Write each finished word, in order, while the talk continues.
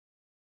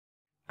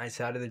I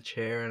sat in the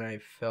chair and I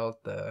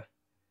felt the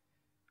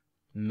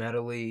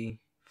metally,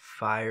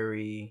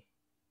 fiery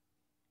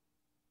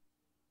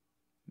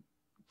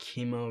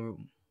chemo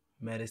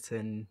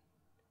medicine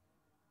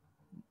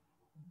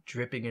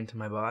dripping into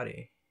my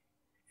body.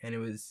 And it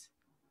was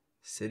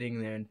sitting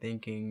there and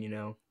thinking,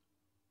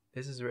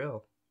 this is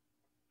real.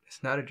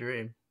 It's not a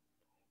dream.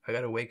 I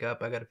gotta wake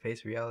up. I gotta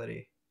face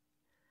reality.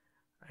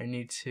 I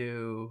need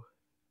to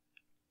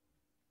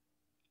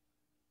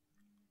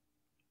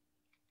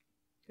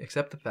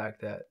accept the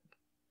fact that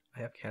I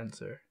have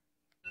cancer.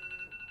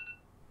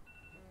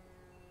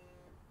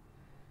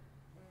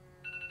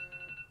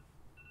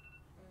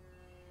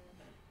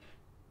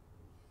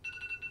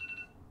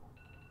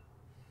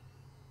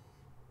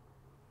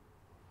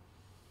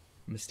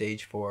 I'm a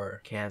stage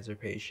 4 cancer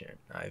patient.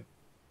 I've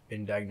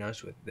been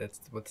diagnosed with. That's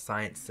what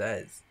science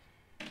says.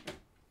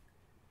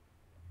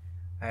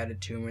 I had a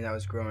tumor that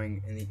was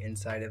growing in the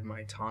inside of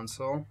my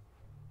tonsil,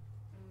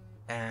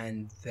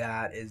 and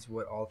that is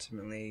what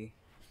ultimately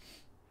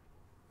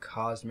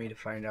caused me to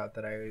find out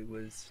that I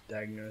was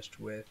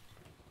diagnosed with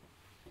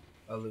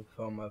a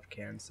lymphoma of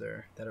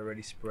cancer that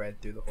already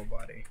spread through the whole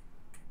body.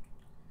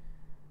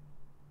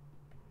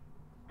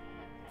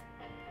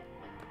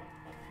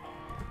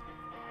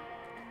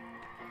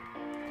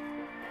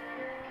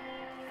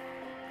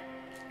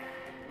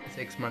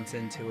 Six months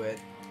into it,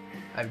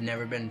 I've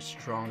never been a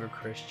stronger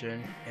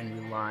Christian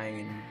and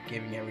relying and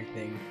giving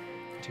everything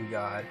to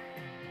God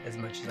as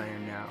much as I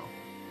am now.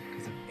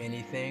 Because if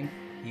anything,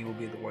 He will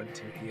be the one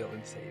to heal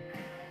and save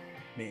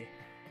me.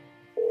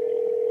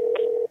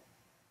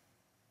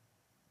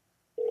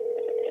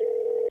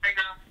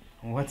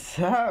 What's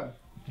up?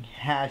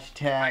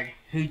 Hashtag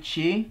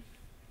Hoochie. You're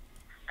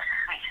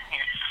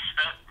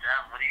so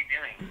dumb. What are you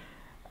doing?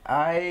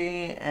 I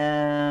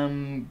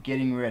am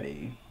getting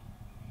ready.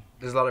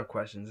 There's a lot of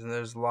questions and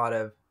there's a lot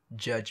of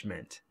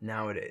judgment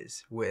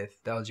nowadays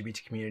with the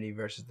LGBT community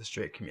versus the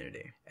straight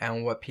community.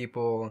 And what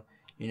people,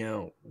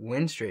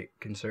 when straight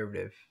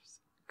conservatives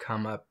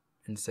come up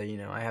and say,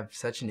 I have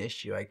such an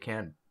issue, I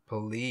can't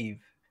believe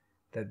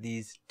that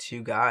these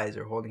two guys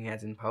are holding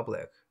hands in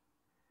public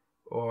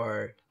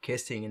or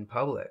kissing in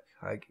public.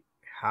 Like,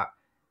 how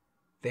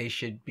they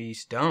should be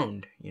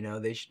stoned,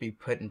 they should be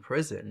put in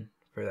prison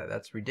for that.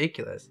 That's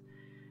ridiculous.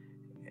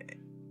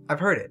 I've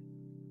heard it.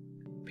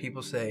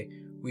 People say,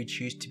 we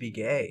choose to be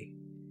gay.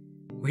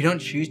 We don't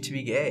choose to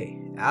be gay.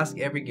 Ask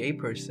every gay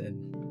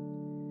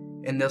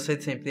person. And they'll say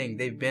the same thing.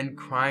 They've been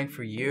crying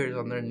for years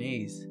on their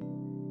knees,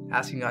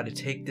 asking God to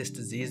take this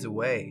disease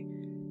away.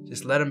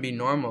 Just let them be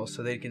normal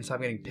so they can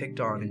stop getting picked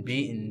on and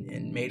beaten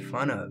and made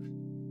fun of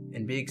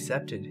and be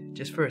accepted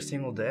just for a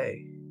single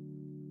day.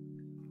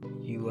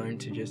 You learn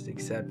to just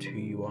accept who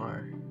you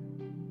are.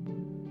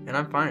 And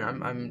I'm fine.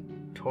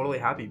 I'm totally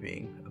happy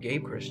being a gay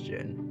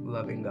Christian,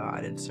 loving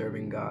God and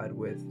serving God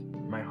with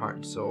my heart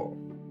and soul.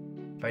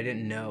 If I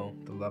didn't know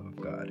the love of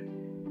God,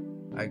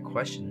 I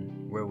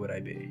question, where would I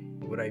be?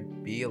 Would I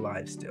be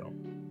alive still?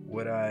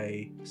 Would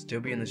I still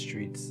be in the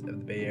streets of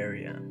the Bay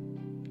Area,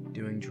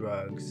 doing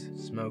drugs,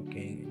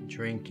 smoking,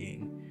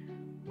 drinking?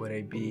 Would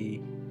I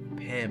be a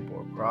pimp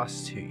or a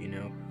prostitute?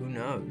 Who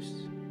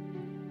knows?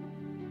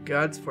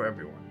 God's for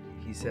everyone.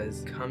 He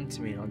says, come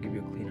to me and I'll give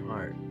you a clean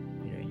heart.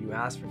 You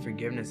ask for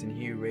forgiveness and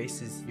He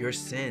erases your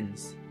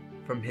sins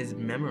from His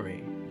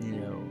memory.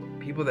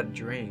 People that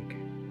drink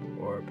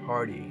or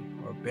party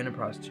or been a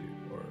prostitute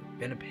or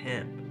been a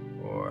pimp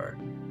or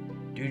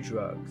do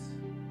drugs,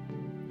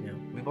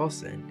 we've all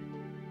sinned.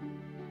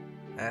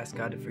 I ask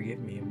God to forgive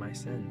me of my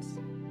sins.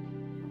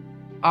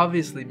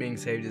 Obviously, being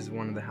saved is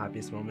one of the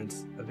happiest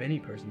moments of any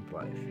person's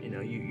life.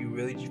 You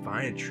really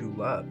find a true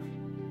love.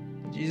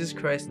 Jesus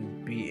Christ was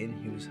beaten.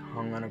 He was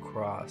hung on a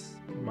cross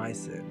for my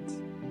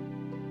sins,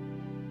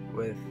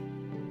 with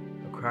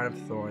a crown of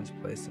thorns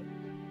placed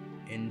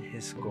in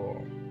His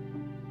skull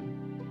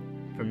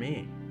for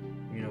me.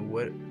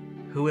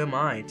 Who am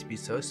I to be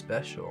so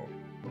special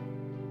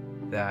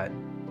that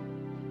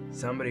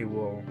somebody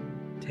will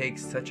take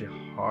such a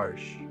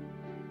harsh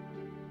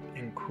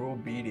and cruel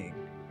beating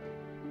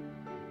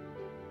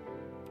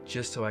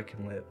just so I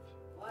can live?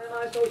 Why am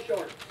I so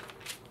short?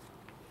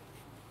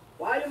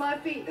 Why do my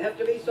feet have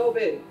to be so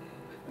big?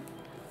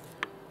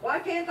 Why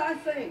can't I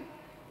sing?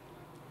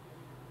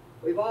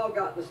 We've all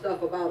got the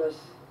stuff about us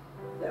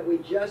that we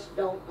just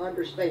don't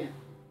understand.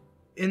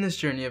 In this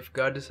journey, if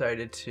God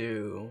decided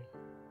to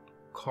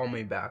call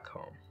me back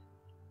home,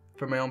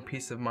 for my own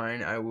peace of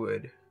mind, I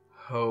would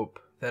hope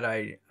that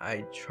I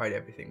tried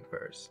everything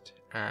first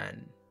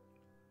and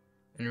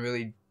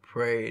really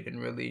prayed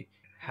and really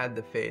had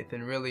the faith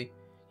and really,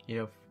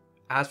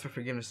 asked for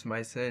forgiveness of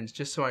my sins,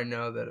 just so I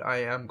know that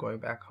I am going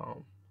back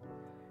home.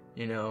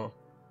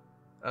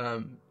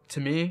 To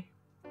me,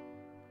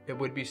 it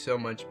would be so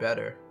much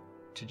better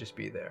to just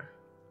be there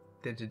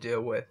than to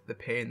deal with the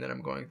pain that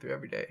I'm going through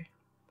every day.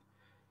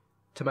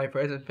 To my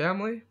friends and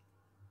family,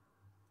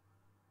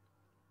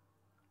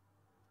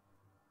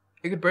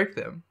 it could break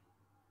them.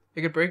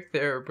 It could break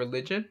their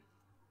religion.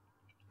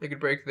 It could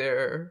break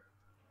their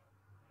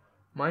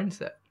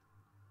mindset.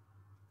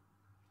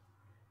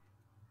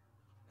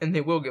 And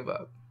they will give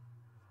up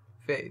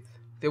faith.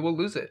 They will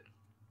lose it.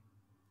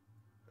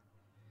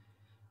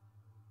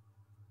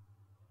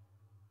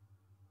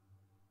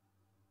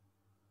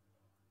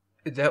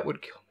 That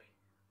would kill me.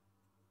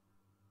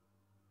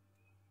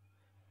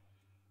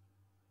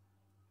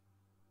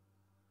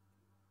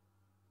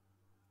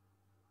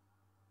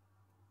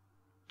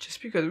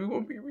 Just because we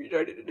won't be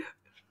reunited in heaven.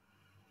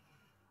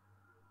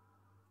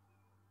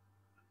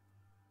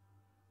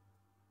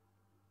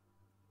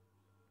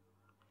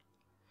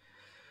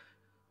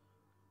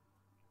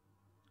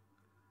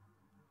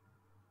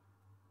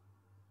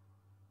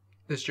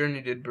 This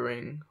journey did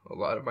bring a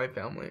lot of my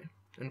family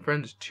and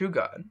friends to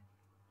God.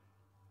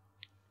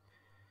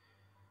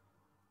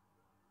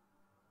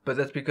 But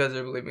that's because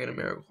they're believing in a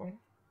miracle.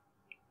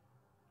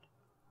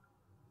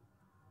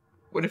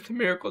 What if the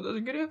miracle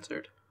doesn't get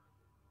answered?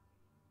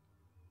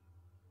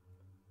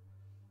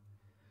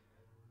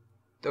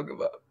 Don't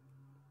give up.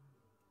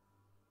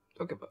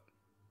 Don't give up.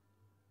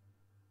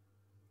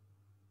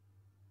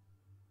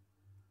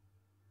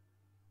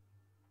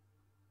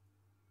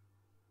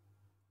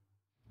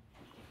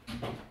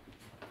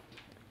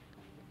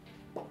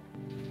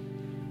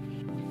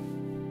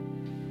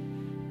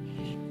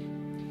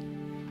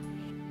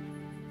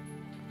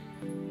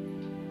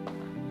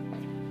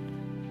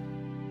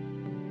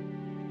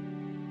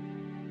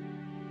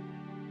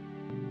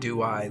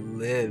 Do I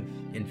live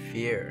in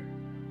fear,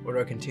 or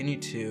do I continue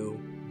to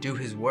do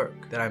His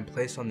work that I'm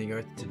placed on the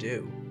earth to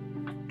do?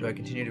 Do I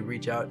continue to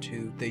reach out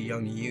to the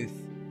young youth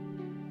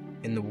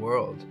in the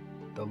world,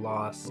 the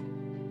lost,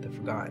 the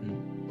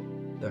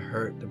forgotten, the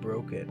hurt, the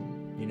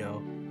broken? You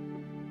know,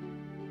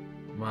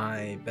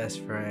 my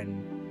best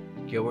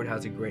friend Gilbert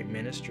has a great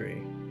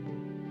ministry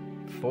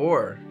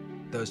for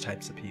those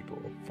types of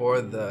people,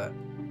 for the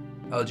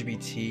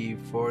LGBT,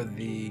 for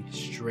the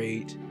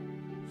straight,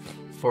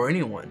 for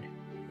anyone.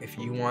 If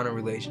you want a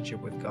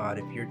relationship with God,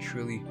 if you're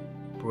truly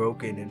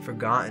broken and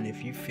forgotten,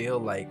 if you feel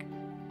like,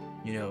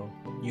 you know,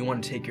 you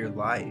want to take your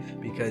life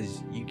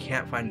because you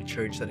can't find a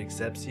church that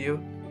accepts you,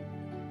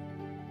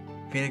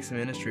 Phoenix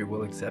Ministry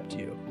will accept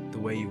you the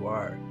way you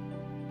are,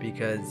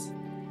 because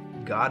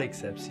God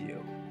accepts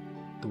you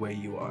the way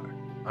you are.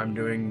 I'm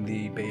doing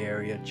the Bay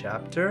Area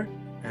chapter,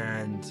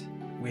 and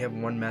we have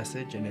one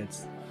message, and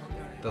it's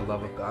the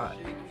love of God.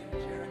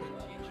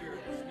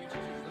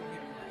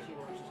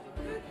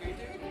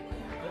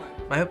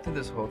 My hope through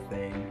this whole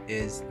thing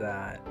is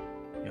that,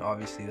 you know,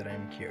 obviously that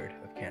I'm cured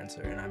of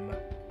cancer and I'm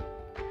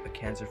a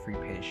cancer-free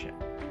patient.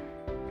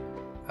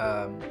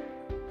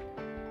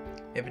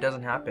 If it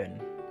doesn't happen,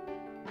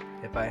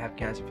 if I have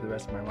cancer for the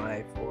rest of my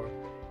life, or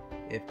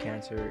if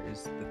cancer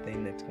is the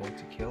thing that's going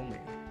to kill me,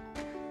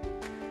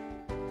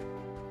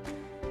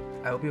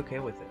 I will be okay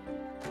with it.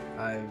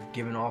 I've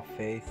given all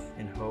faith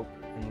and hope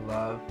and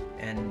love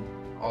and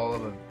all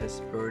of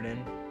this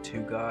burden to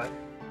God.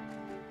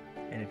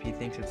 And if He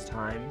thinks it's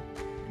time,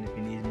 and if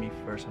He needs me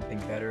for something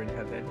better in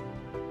heaven,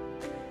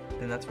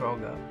 then that's where I'll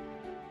go.